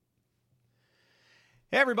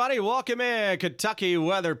Hey everybody, welcome in Kentucky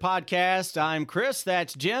Weather Podcast. I'm Chris,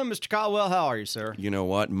 that's Jim. Mr. Caldwell, how are you, sir? You know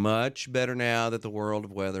what? Much better now that the world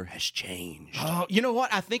of weather has changed. Oh, you know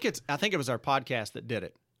what? I think it was our podcast that did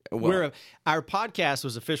it. Well- Our podcast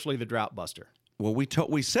was officially the Drought Buster. Well,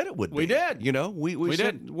 we said it would be. We did. You know, we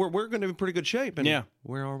said did. we're going to be in pretty good shape. And Yeah.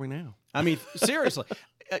 where are we now? I mean, seriously,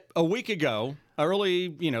 a week ago,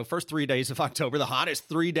 early, first 3 days of October, the hottest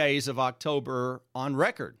 3 days of October on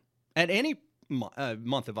record at any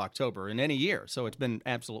month of October in any year. So it's been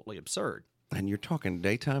absolutely absurd. And you're talking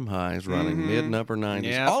daytime highs running mid and upper 90s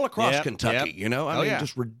Yep, all across yep, Kentucky. yep. You know, I Oh, mean, yeah.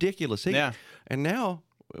 just ridiculous heat. Yeah. And now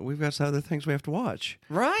we've got some other things we have to watch.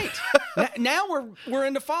 Right. Now we're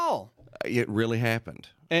into fall. It really happened.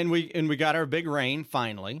 And we got our big rain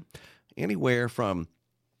finally. Anywhere from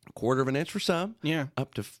a quarter of an inch for some, Yeah.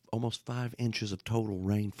 up to almost 5 inches of total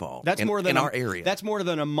rainfall. That's more than in our area. That's more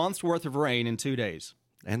than a month's worth of rain in 2 days.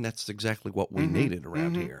 And that's exactly what we needed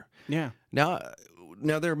around here. Yeah. Now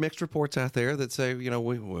there are mixed reports out there that say,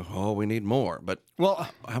 we need more. But Well,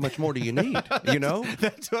 how much more do you need? You know,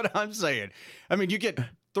 that's what I'm saying. I mean, you get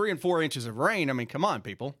 3 and 4 inches of rain. I mean, come on,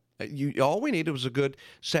 people. all we needed was a good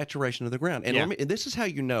saturation of the ground. And, Yeah. and this is how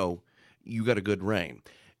you know you got a good rain.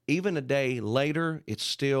 Even a day later, it's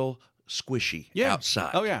still squishy Yeah.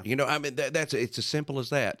 outside. Oh, yeah. You know, I mean, it's as simple as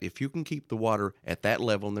that. If you can keep the water at that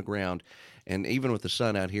level in the ground, and even with the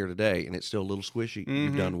sun out here today, and it's still a little squishy,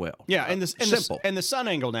 you've done well. Yeah, and simple. the sun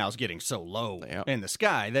angle now is getting so low Yeah. in the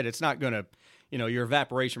sky that it's not going to, your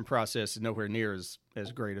evaporation process is nowhere near as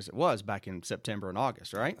great as it was back in September and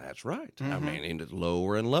August, right? That's right. I mean, and it's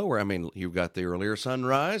lower and lower. I mean, you've got the earlier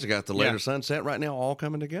sunrise, you got the later Yeah. sunset right now, all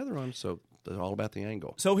coming together on. So it's all about the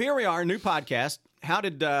angle. So here we are, new podcast. How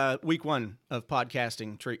did week 1 of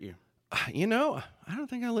podcasting treat you? You know, I don't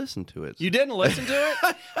think I listened to it. You didn't listen to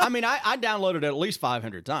it? I mean, I downloaded it at least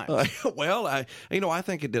 500 times. Well, I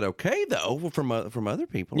think it did okay though from other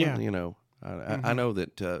people. Yeah. I know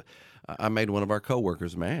that I made one of our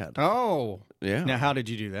coworkers mad. Oh. Yeah. Now, how did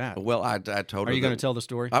you do that? Well, I told her. Are you going that- to tell the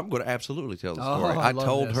story? I'm going to absolutely tell the Oh, story. I I love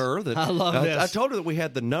told this. her that I love this. I told her that we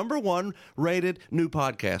had the #1 rated new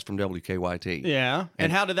podcast from WKYT. Yeah.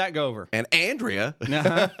 And how did that go over? And Andrea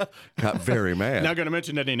Uh-huh. got very mad. Not going to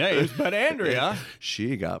mention any names, but Andrea.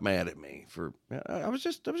 She got mad at me for. I was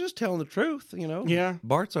just telling the truth. Yeah.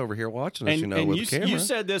 Bart's over here watching us. And with you, the camera. you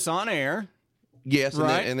said this on air, Yes,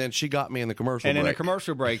 Right. and then she got me in the commercial and break. in a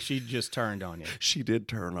commercial break, she just turned on you. She did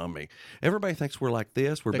turn on me. Everybody thinks we're like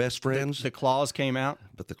this. We're best friends. The claws came out.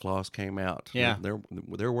 But the claws came out. Yeah.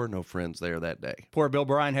 There were no friends there that day. Poor Bill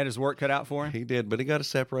Bryan had his work cut out for him. He did, but he got us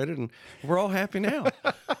separated, and we're all happy now.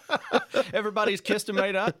 Everybody's kissed and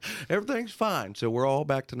made up. Everything's fine, so we're all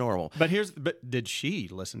back to normal. But did she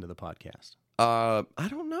listen to the podcast? I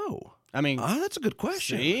don't know. I mean, That's a good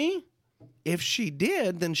question. see? If she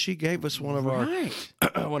did, then she gave us one of Right.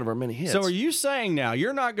 our one of our many hits. So are you saying now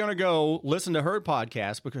you're not going to go listen to her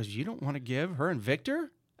podcast because you don't want to give her and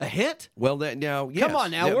Victor a hit? Well, that now, yes. Come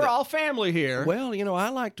on now, Yeah, we're all family here. Well, I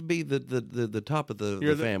like to be the top of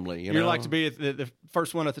the family. You like to be the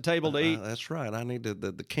first one at the table to eat. That's right. I need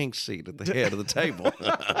the king seat at the head of the table.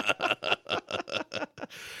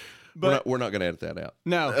 But we're not going to edit that out.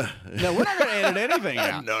 No, we're not going to edit anything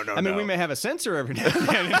out. No, I mean, no. we may have a censor every now and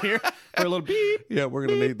then in here for a little beep. Yeah, we're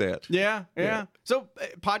going to need that. Yeah. So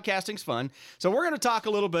podcasting's fun. So we're going to talk a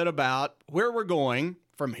little bit about where we're going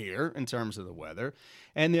from here in terms of the weather.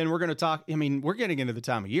 And then we're going to talk, we're getting into the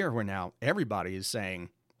time of year where now everybody is saying,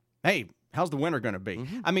 hey, how's the winter going to be?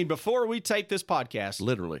 I mean, before we tape this podcast,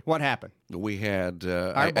 Literally. what happened? We had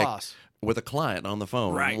Our boss. with a client on the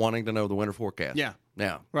phone Right. wanting to know the winter forecast. Yeah.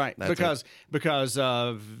 Now, Right, that's because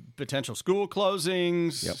of potential school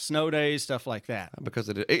closings, Yep. snow days, stuff like that. because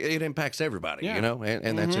it impacts everybody, Yeah.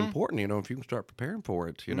 and that's important, if you can start preparing for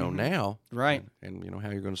it, now. Right. And how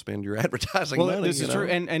you're going to spend your advertising Well, money. this is true,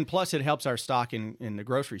 and plus it helps our stock in the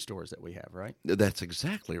grocery stores that we have, right? That's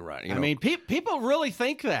exactly right. I mean, people really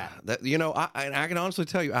think that. I can honestly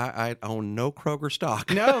tell you, I own no Kroger stock.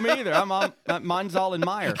 No, me either. Mine's all in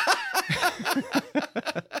Meyer.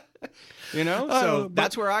 So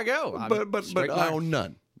that's where I go. But I own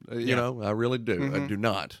none. I really do. I do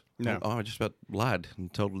not. No. I just about lied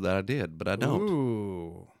and told her that I did, but I don't.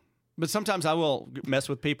 Ooh. But sometimes I will mess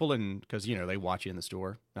with people, and because they watch you in the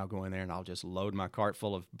store, I'll go in there and I'll just load my cart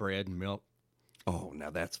full of bread and milk Oh, now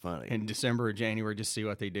that's funny. in December or January, just see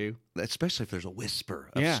what they do. Especially if there's a whisper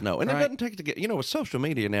of Yeah, snow. And right. it doesn't take to get, with social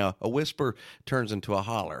media now, a whisper turns into a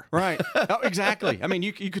holler. Right. Oh, exactly. I mean,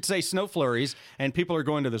 you could say snow flurries, and people are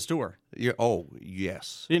going to the store.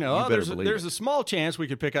 Yes. There's better believe there's it. a small chance we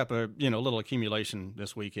could pick up a little accumulation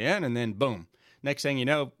this weekend, and then boom, next thing you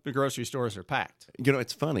know, the grocery stores are packed. You know,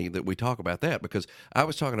 it's funny that we talk about that because I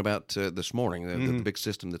was talking about this morning the big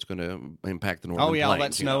system that's going to impact the northern Oh, yeah, all that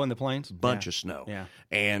plains, snow in the plains? bunch Yeah. of snow. Yeah.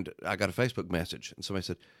 And I got a Facebook message, and somebody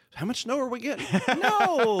said, "How much snow are we getting?"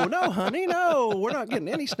 No, honey, no. We're not getting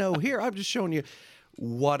any snow here. I'm just showing you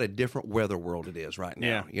what a different weather world it is right now.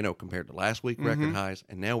 Yeah. You know, compared to last week, record highs,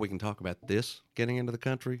 and now we can talk about this getting into the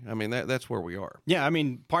country. I mean, that's where we are. Yeah, I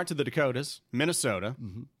mean, parts of the Dakotas, Minnesota,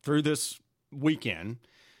 through this weekend,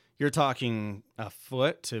 you're talking a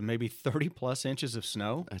foot to maybe 30-plus inches of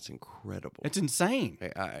snow. That's incredible. It's insane.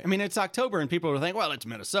 I mean, it's October, and people will think, well, it's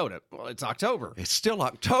Minnesota. Well, it's October. It's still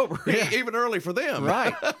October, even early for them.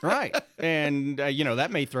 Right. And,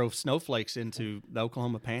 that may throw snowflakes into the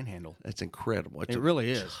Oklahoma Panhandle. That's incredible. It's It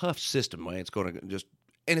really is. tough system, man. It's going to just,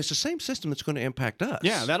 and it's the same system that's going to impact us.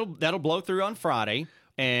 Yeah, that'll blow through on Friday,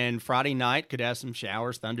 and Friday night could have some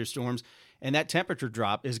showers, thunderstorms, and that temperature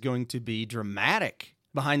drop is going to be dramatic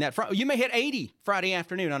behind that front. You may hit 80 Friday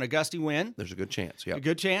afternoon on a gusty wind. There's a good chance. Yeah, A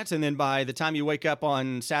good chance, and then by the time you wake up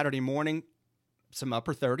on Saturday morning, some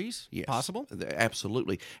upper 30s possible.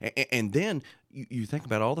 Absolutely. And then you think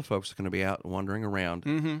about all the folks that are going to be out wandering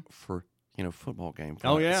around for football game.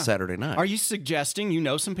 Oh, yeah. Saturday night. Are you suggesting you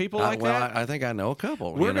know some people like that? I think I know a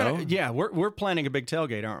couple. We're planning a big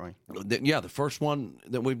tailgate, aren't we? The first one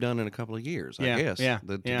that we've done in a couple of years. I guess.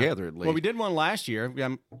 Together at least. Well, we did one last year.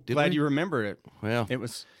 I'm glad you remember it. Well, it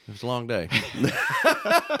was a long day.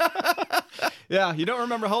 Yeah, you don't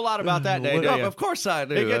remember a whole lot about that day, do you? Of course I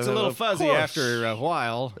do. It gets a little fuzzy after a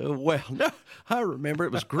while. Well, no, I remember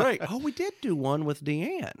it was great. Oh, we did do one with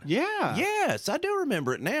Deanne. Yeah. Yes, I do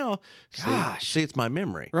remember it now. Gosh. See, it's my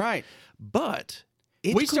memory. Right. But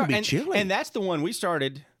it's going to be chilly. And that's the one we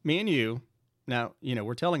started, me and you. Now,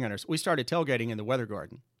 we're telling others. We started tailgating in the weather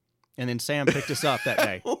garden. And then Sam picked us up that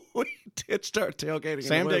day. We did start tailgating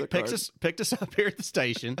Sam in the weather Dick garden. picked us up here at the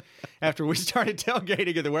station after we started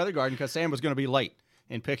tailgating at the weather garden because Sam was going to be late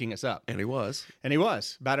in picking us up. And he was. And he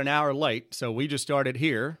was about an hour late. So we just started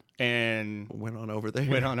here and went on over there.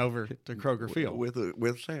 Went on over to Kroger Field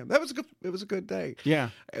with Sam. That was a good. It was a good day. Yeah.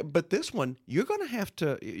 But this one, you're gonna have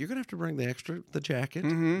to bring the jacket,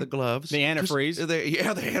 the gloves, the antifreeze. The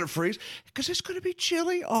antifreeze, because it's gonna be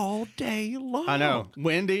chilly all day long. I know,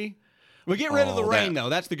 windy. We get rid of the rain though.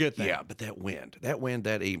 That's the good thing. Yeah, but that wind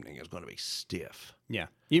that evening is going to be stiff. Yeah,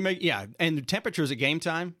 and the temperatures at game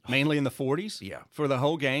time mainly in the 40s. Yeah, for the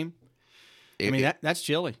whole game. That's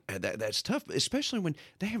chilly. That's tough, especially when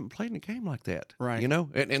they haven't played in a game like that. Right.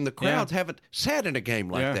 And the crowds haven't sat in a game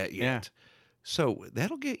like that yet. Yeah. So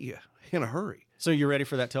that'll get you in a hurry. So you're ready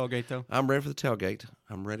for that tailgate, though? I'm ready for the tailgate.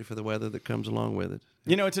 I'm ready for the weather that comes along with it.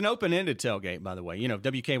 It's an open-ended tailgate, by the way.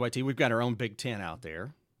 WKYT, we've got our own Big Tent out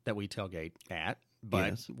there that we tailgate at.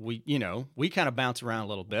 But we kind of bounce around a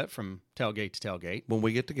little bit from tailgate to tailgate. When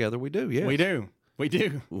we get together, we do, yes. We do.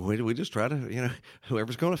 We just try to,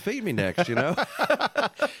 whoever's going to feed me next,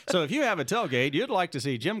 So if you have a tailgate you'd like to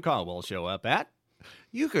see Jim Caldwell show up at,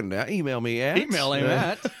 you can email me at. Email him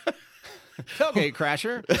at Tailgate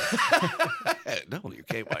Crasher.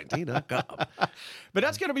 WKYT.com. But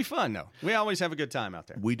that's going to be fun, though. We always have a good time out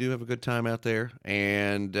there. We do have a good time out there.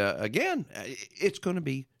 And again, it's going to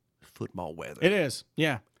be football weather. It is,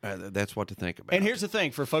 yeah. That's what to think about. And here's the thing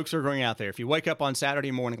for folks who are going out there. If you wake up on Saturday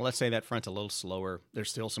morning, let's say that front's a little slower, there's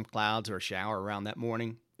still some clouds or a shower around that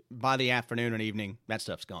morning. By the afternoon and evening, that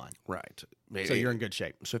stuff's gone. Right. So you're in good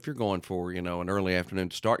shape. So if you're going for, an early afternoon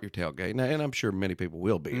to start your tailgate, and I'm sure many people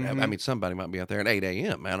will be. I mean, somebody might be out there at 8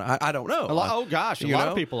 a.m., man. I don't know. A lot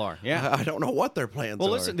of people are, yeah. I don't know what their plans are.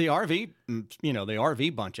 Well, listen, the RV, the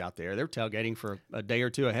RV bunch out there, they're tailgating for a day or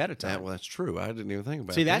two ahead of time. Well, that's true. I didn't even think about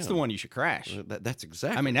that. See, that's the one you should crash. That's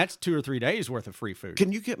exactly. I mean, that's 2 or 3 days worth of free food.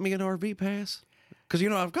 Can you get me an RV pass? Because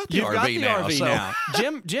I've got the You've RV got the now. RV so.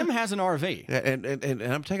 now. Jim has an RV, and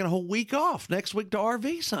I'm taking a whole week off next week to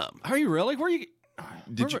RV some. Are you really? Where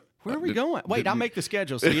are we going? Wait, I'll make the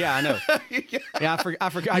schedule. So yeah, I know. Yeah, I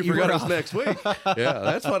forgot you forgot us off. next week. Yeah,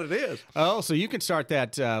 that's what it is. Oh, so you can start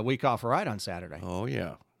that week off right on Saturday. Oh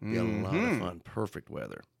yeah, get a lot of fun. Perfect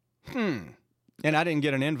weather. And I didn't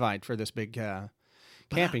get an invite for this big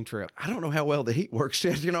camping trip. I don't know how well the heat works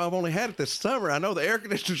yet. I've only had it this summer. I know the air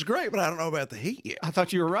conditioner's great, but I don't know about the heat yet. I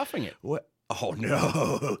thought you were roughing it. What? Oh,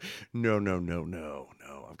 no. No.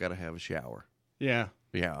 I've got to have a shower. Yeah.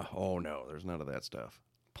 Yeah. Oh, no. There's none of that stuff.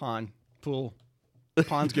 Pond, pool.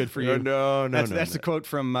 Pond's good for you. No. That's the quote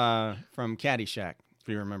from Caddyshack. if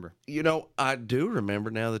you remember. You know, I do remember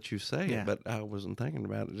now that you say Yeah. it, but I wasn't thinking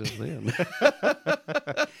about it just then.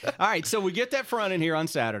 All right, so we get that front in here on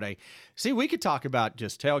Saturday. See, we could talk about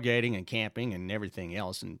just tailgating and camping and everything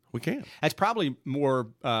else, and We can. that's probably more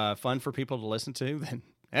fun for people to listen to than,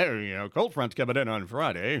 hey, cold front's coming in on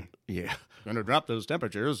Friday. Yeah. Going to drop those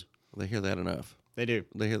temperatures. They hear that enough. They do.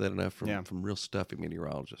 They hear that enough from, Yeah. from real stuffy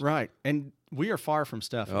meteorologists. Right, and we are far from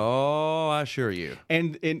stuff. Oh, I assure you.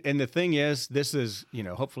 And the thing is, this is,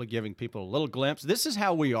 hopefully giving people a little glimpse. This is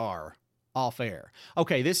how we are off air.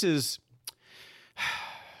 Okay, this is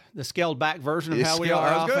the scaled back version of It's how we scaled- are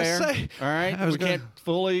I was off gonna air. say. All right, I was we gonna- can't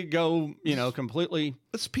fully go, completely.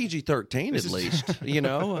 It's PG-13 at least,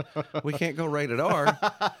 We can't go rated R.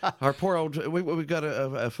 Our poor old, we've got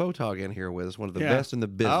a photog in here with us, one of the Yeah. best in the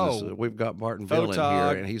business. Oh. We've got Barton Bill in Photog,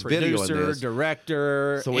 here, and he's producer, videoing this.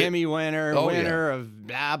 director, So Emmy winner, Oh, winner of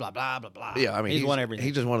blah blah blah blah blah. Yeah, I mean, he's won everything.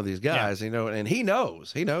 He's just one of these guys, and he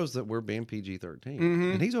knows that we're being PG-13,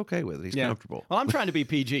 and he's okay with it. He's comfortable. Well, I'm trying to be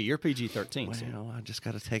PG. You're PG-13. so Well, I just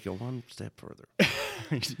got to take it one step further.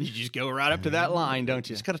 you just go right up to that line, don't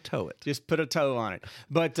you? Just got to toe it. Just put a toe on it.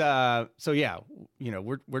 But so yeah,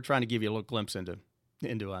 we're trying to give you a little glimpse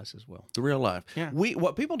into us as well. The real life. Yeah.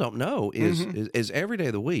 What people don't know is every day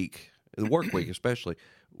of the week, the work week especially,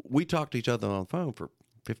 we talk to each other on the phone for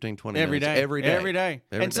 15, 20 Every minutes. day, Every day. every day,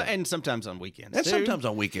 Every and day. and sometimes on weekends, And too. sometimes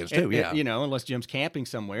on weekends too, And, unless Jim's camping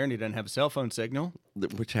somewhere and he doesn't have a cell phone signal,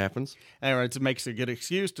 which happens. or it makes a good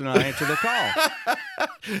excuse to not answer the call.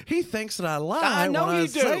 He thinks that I lie I know when I you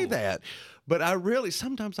do. say that, but I really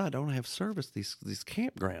sometimes I don't have service these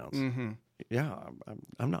campgrounds. Mm-hmm. Yeah,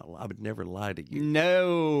 I'm not. I would never lie to you,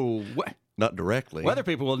 No, not directly. weather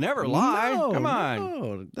people will never lie. No, Come on,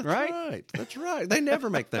 no, that's Right? right. That's right. They never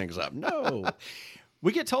make things up. No.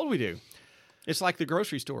 we get told we do. It's like the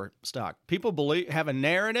grocery store stock. People have a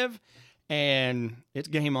narrative, and it's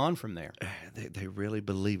game on from there. They really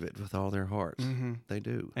believe it with all their hearts. They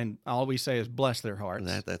do. And all we say is bless their hearts.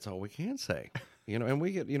 That's all we can say. And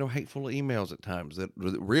we get hateful emails at times that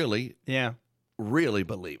really Yeah. really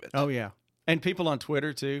believe it. Oh, yeah. And people on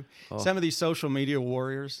Twitter, too. Some of these social media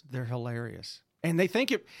warriors, they're hilarious. And they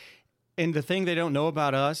think it, and the thing they don't know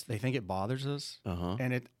about us, they think it bothers us. Uh-huh.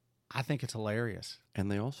 And I think it's hilarious. And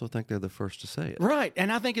they also think they're the first to say it. Right.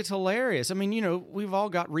 And I think it's hilarious. I mean, we've all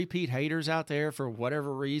got repeat haters out there for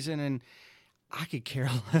whatever reason. And I could care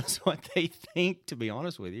less what they think, to be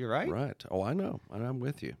honest with you, right? Right. Oh, I know. I'm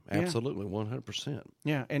with you. Absolutely, 100%.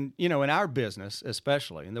 Yeah. And, in our business,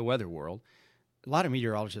 especially in the weather world, a lot of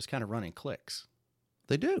meteorologists kind of run in cliques.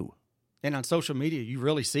 They do. And on social media, you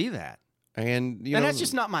really see that. And And that's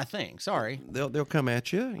just not my thing. Sorry. they'll come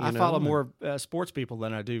at you. I follow more sports people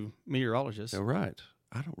than I do meteorologists. They're right.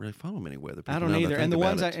 I don't really follow many weather people. I don't now that either. I And the think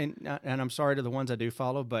ones about it. and I'm sorry to the ones I do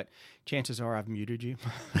follow, but chances are I've muted you.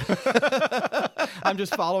 I'm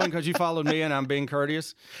just following because you followed me, and I'm being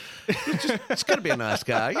courteous. It's got to be a nice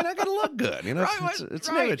guy. Got to look good. It's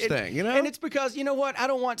an image thing. And it's because what? I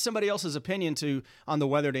don't want somebody else's opinion on the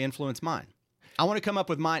weather to influence mine. I want to come up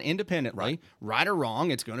with mine independently, right or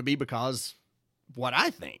wrong. It's going to be because what I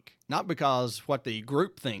think, not because what the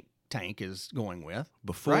group think tank is going with.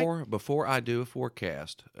 Before I do a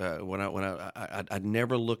forecast, when I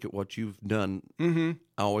never look at what you've done. I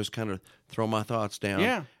always kind of throw my thoughts down.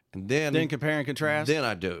 Yeah. And then compare and contrast. Then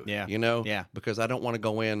I do. Yeah. Yeah. Because I don't want to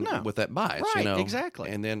go in with that bias. Right, exactly.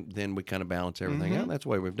 And then we kind of balance everything out. That's the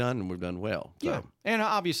way we've done, and we've done well. So, Yeah. And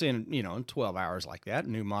obviously, in 12 hours like that,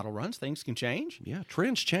 new model runs, things can change. yeah,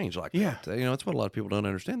 trends change like that. That's what a lot of people don't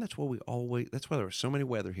understand. That's why that's why there are so many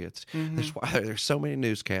weather hits. That's why there's so many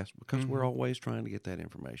newscasts, because we're always trying to get that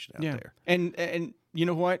information out there. And you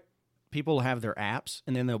know what? People have their apps,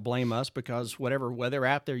 and then they'll blame us because whatever weather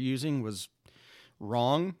app they're using was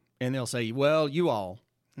wrong, and they'll say, well, you all.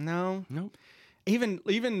 No. Nope.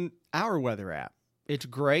 Even our weather app, it's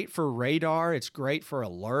great for radar, it's great for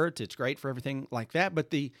alerts, it's great for everything like that,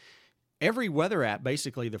 but every weather app,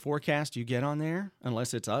 basically the forecast you get on there,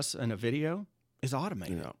 unless it's us and a video, is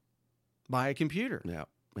automated by a computer. Yeah.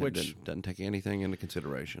 Which doesn't take anything into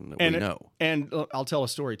consideration that we and know. And I'll tell a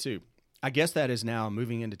story too. I guess that is now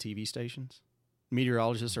moving into TV stations.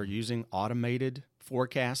 Meteorologists are using automated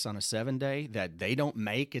forecasts on a 7-day that they don't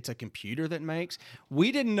make. It's a computer that makes.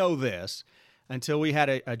 We didn't know this until we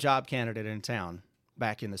had a job candidate in town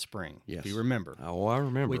back in the spring. Yes. If you remember. Oh, I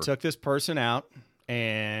remember. We took this person out,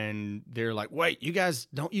 and they're like, wait, you guys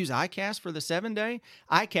don't use iCast for the 7-day?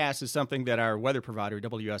 iCast is something that our weather provider,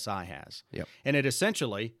 WSI, has. Yep. And it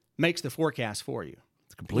essentially makes the forecast for you.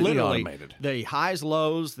 It's completely Literally, automated. The highs,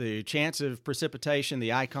 lows, the chance of precipitation,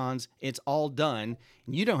 the icons, it's all done.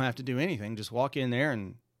 You don't have to do anything. Just walk in there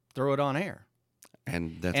and throw it on air.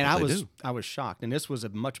 And that's and what they do. I was shocked. And this was a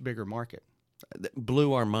much bigger market. That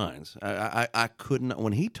blew our minds. I couldn't.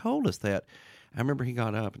 When he told us that, I remember he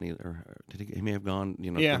got up and he may have gone, to the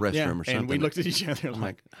restroom or something. And we looked at each other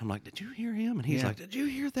I'm like, did you hear him? And he's like, did you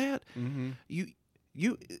hear that? Mm-hmm.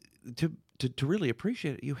 You to really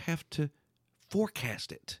appreciate it, you have to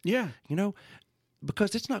forecast it. Yeah.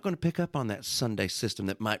 Because it's not going to pick up on that Sunday system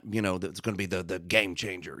that might, that's going to be the game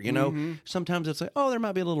changer. Sometimes it's like, there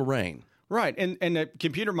might be a little rain. Right, and the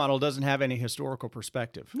computer model doesn't have any historical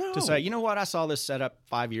perspective to say, you know what, I saw this set up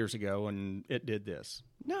 5 years ago and it did this.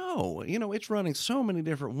 No, it's running so many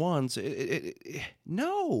different ones.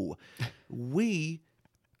 No, we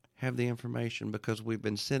have the information because we've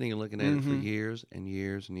been sitting and looking at it for years and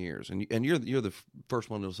years and years. And you're the first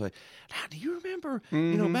one to say, now, do you remember,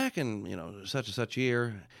 back in, such and such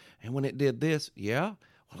year, and when it did this? Yeah.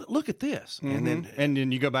 Well, look at this. And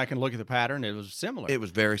then you go back and look at the pattern. It was similar. It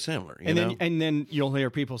was very similar. And then you'll hear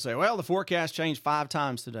people say, well, the forecast changed 5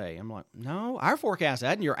 times today. I'm like, no, our forecast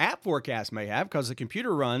hadn't. Your app forecast may have, because the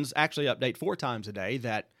computer runs actually update 4 times a day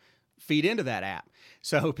that feed into that app.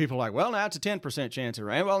 So people are like, well, now it's a 10% chance of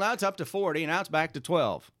rain. Well, now it's up to 40. Now it's back to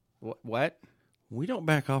 12. What? We don't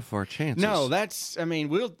back off our chances. No,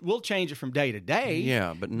 we'll change it from day to day.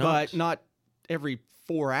 Yeah, but not every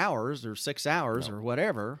 4 hours or 6 hours or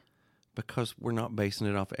whatever. Because we're not basing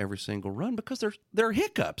it off every single run, because there are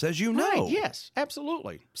hiccups, as you know. Right, yes,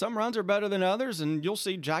 absolutely. Some runs are better than others, and you'll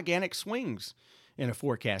see gigantic swings in a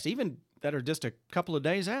forecast, even that are just a couple of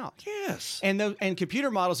days out. Yes. And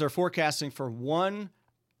computer models are forecasting for one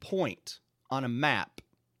point on a map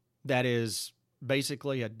that is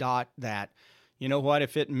basically a dot that, you know what,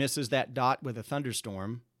 if it misses that dot with a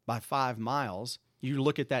thunderstorm by 5 miles, you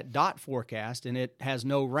look at that dot forecast and it has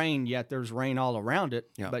no rain, yet there's rain all around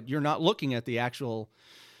it, but you're not looking at the actual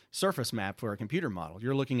surface map for a computer model.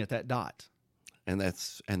 You're looking at that dot. And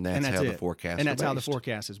that's how the forecast is based. And that's how the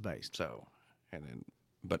forecast is based. So,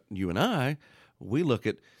 but you and I, we look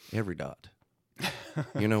at every dot.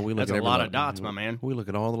 We look that's at a lot of dots, my man. We look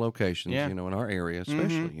at all the locations, in our area,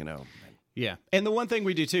 especially, Yeah. And the one thing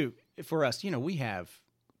we do too, for us, we have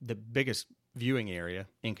the biggest viewing area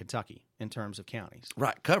in Kentucky in terms of counties.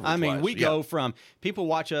 Right, coverage. I mean, we go from, people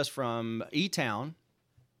watch us from E-Town,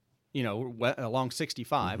 along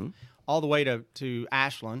 65, all the way to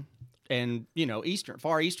Ashland and,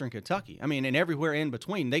 far eastern Kentucky. I mean, and everywhere in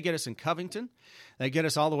between. They get us in Covington. They get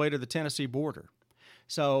us all the way to the Tennessee border.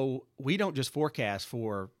 So we don't just forecast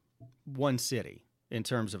for one city in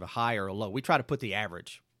terms of a high or a low. We try to put the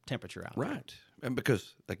average temperature out. Right. And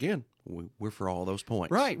because, again, we're for all those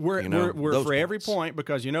points. Right. We're for every point,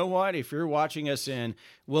 because you know what? If you're watching us in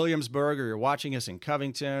Williamsburg, or you're watching us in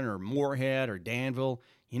Covington or Moorhead or Danville,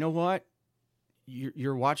 you know what?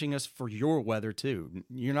 You're watching us for your weather too.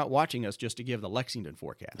 You're not watching us just to give the Lexington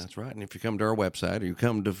forecast. That's right. And if you come to our website, or you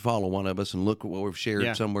come to follow one of us and look at what we've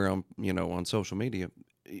shared somewhere on on social media,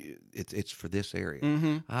 it's for this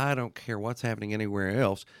area. I don't care what's happening anywhere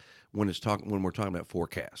else when we're talking about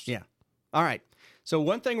forecasts. Yeah. All right. So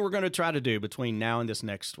one thing we're going to try to do between now and this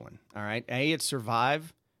next one, all right, it's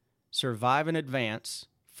survive in advance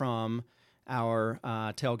from our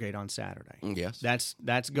tailgate on Saturday. Yes.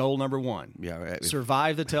 That's goal number 1. Yeah.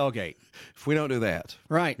 Survive the tailgate. If we don't do that.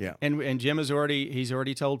 Right. Yeah. And Jim he's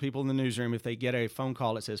already told people in the newsroom, if they get a phone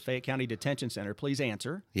call that says Fayette County Detention Center, please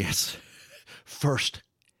answer. Yes. First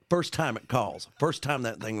time it calls. First time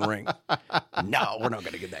that thing rings. No, we're not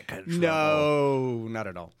going to get that kind of trouble. No, not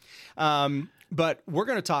at all. But we're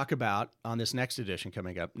going to talk about, on this next edition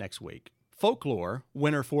coming up next week, folklore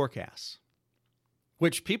winter forecasts,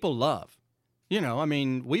 which people love.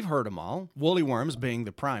 We've heard them all. Woolly worms being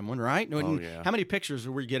the prime one, right? Oh, yeah. How many pictures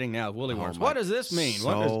are we getting now of woolly worms? What does this mean?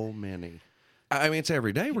 So many. I mean, it's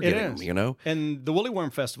every day we're getting them, And the Woolly Worm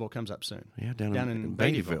Festival comes up soon. Yeah, down in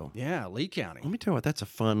Beattyville. Yeah, Lee County. Let me tell you what, that's a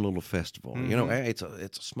fun little festival. It's a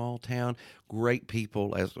small town, great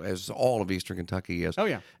people, as all of Eastern Kentucky is. Oh,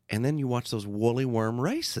 yeah. And then you watch those woolly worm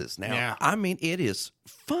races. Now, I mean, it is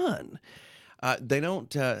fun. They don't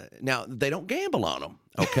gamble on them,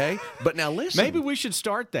 okay? But now listen. Maybe we should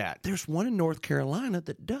start that. There's one in North Carolina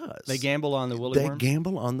that does. They gamble on the woolly worms? They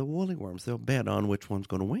gamble on the woolly worms. They'll bet on which one's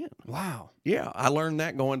going to win. Wow. Yeah, I learned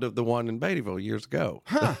that going to the one in Beattyville years ago.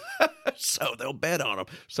 Huh. So they'll bet on them.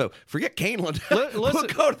 So forget Keeneland. We'll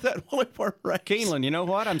go to that woolly worm race. Keeneland, you know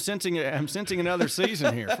what? I'm sensing another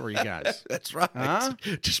season here for you guys. That's right. Huh?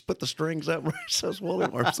 Just put the strings up and race those woolly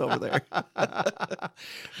worms over there.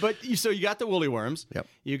 But so you got the woolly worms. Yep.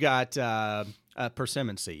 You got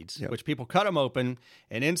persimmon seeds, which people cut them open,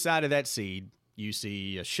 and inside of that seed, you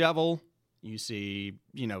see a shovel. You see,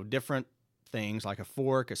 different things like a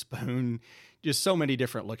fork, a spoon, just so many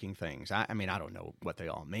different looking things. I mean, I don't know what they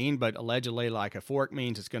all mean, but allegedly, like a fork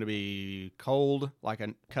means it's going to be cold,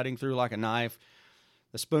 cutting through like a knife.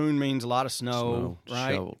 The spoon means a lot of snow,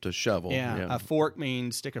 right? Shovel. Yeah. A fork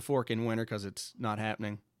means stick a fork in winter because it's not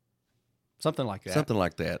happening. Something like that. Something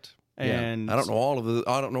like that. And I don't know all of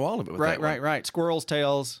it. With Right. Squirrels'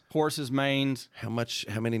 tails, horses' manes. How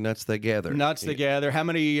many nuts they gather? They gather. How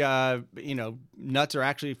many nuts are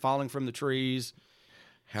actually falling from the trees?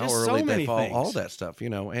 How Just early so they many fall? things. All that stuff,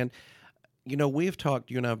 and we've talked.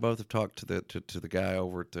 You and I both have talked to the guy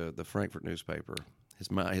over at the Frankfurt newspaper.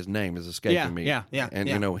 His name is escaping me. Yeah. And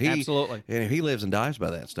he absolutely. And he lives and dies by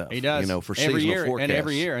that stuff. He does. For every seasonal year forecasts. and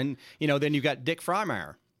every year, and then you've got Dick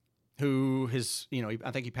Freimeyer, who has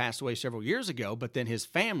I think he passed away several years ago, but then his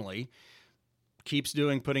family keeps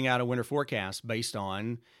putting out a winter forecast based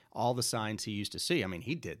on all the signs he used to see. I mean,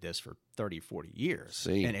 he did this for 30, 40 years,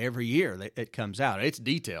 and every year it comes out. It's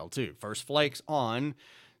detailed too. First flakes on.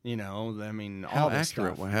 I mean, all this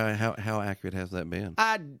accurate? stuff. How accurate has that been?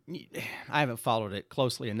 I haven't followed it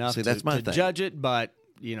closely enough to judge it, but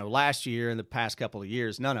last year and the past couple of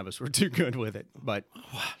years, none of us were too good with it. But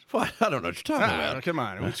what? I don't know what you're talking about. Come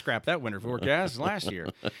on, we scrapped that winter forecast last year.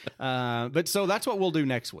 But so that's what we'll do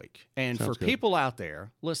next week. And Sounds for good. people out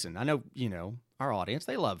there, listen, I know our audience,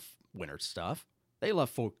 they love winter stuff, they love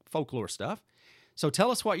folklore stuff. So tell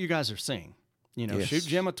us what you guys are seeing. Yes. Shoot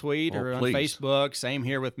Jim a tweet or on please. Facebook. Same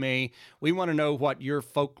here with me. We want to know what your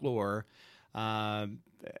folklore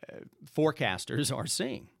forecasters are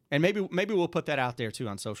seeing. And maybe we'll put that out there, too,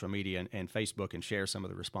 on social media and Facebook and share some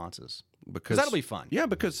of the responses. Because that'll be fun. Yeah,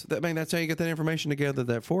 because, that's how you get that information together,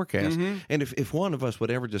 that forecast. Mm-hmm. And if one of us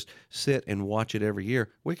would ever just sit and watch it every year,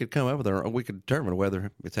 we could come up with we could determine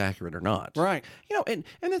whether it's accurate or not. Right. And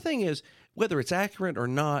the thing is, whether it's accurate or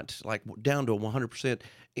not, like down to 100%,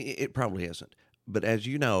 it probably isn't. But as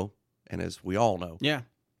you know, and as we all know, Yeah.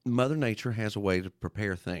 Mother Nature has a way to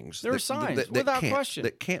prepare things. There are signs, without question.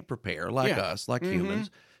 That can't prepare like Yeah. us, like Mm-hmm. humans.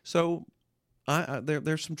 So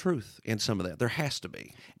there's some truth in some of that. There has to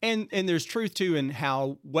be. And there's truth, too, in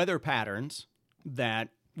how weather patterns that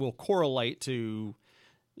will correlate to,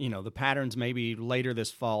 the patterns maybe later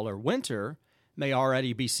this fall or winter may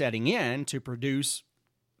already be setting in to produce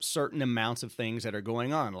certain amounts of things that are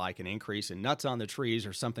going on, like an increase in nuts on the trees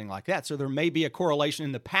or something like that. So there may be a correlation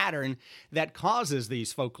in the pattern that causes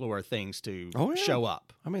these folklore things to show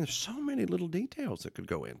up. I mean, there's so many little details that could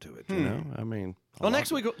go into it, I mean... Well,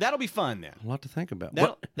 next week, that'll be fun then. A lot to think about.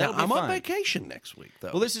 That'll be I'm fun. on vacation next week, though.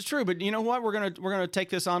 Well, this is true, but you know what? We're gonna take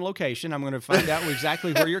this on location. I'm gonna find out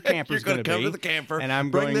exactly where your camper's You're gonna come be. to the camper, and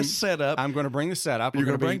I'm bring going this setup. I'm gonna bring the setup. You're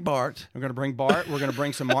gonna bring Bart. We're gonna bring Bart. We're gonna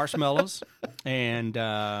bring some marshmallows, and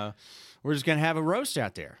we're just gonna have a roast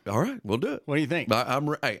out there. All right, we'll do it. What do you think?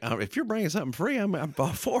 If you're bringing something free, I'm all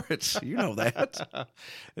for it. You know that.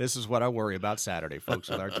 This is what I worry about Saturday, folks,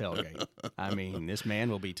 with our tailgate. I mean, this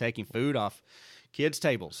man will be taking food off kids'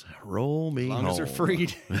 tables. Roll me As long home. as they're free.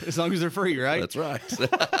 As long as they're free, right? That's right. All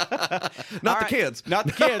Not the right. kids. Not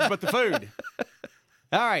the kids, but the food.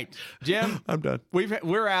 All right, Jim. I'm done.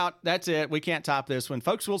 We're out. That's it. We can't top this one.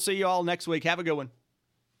 Folks, we'll see you all next week. Have a good one.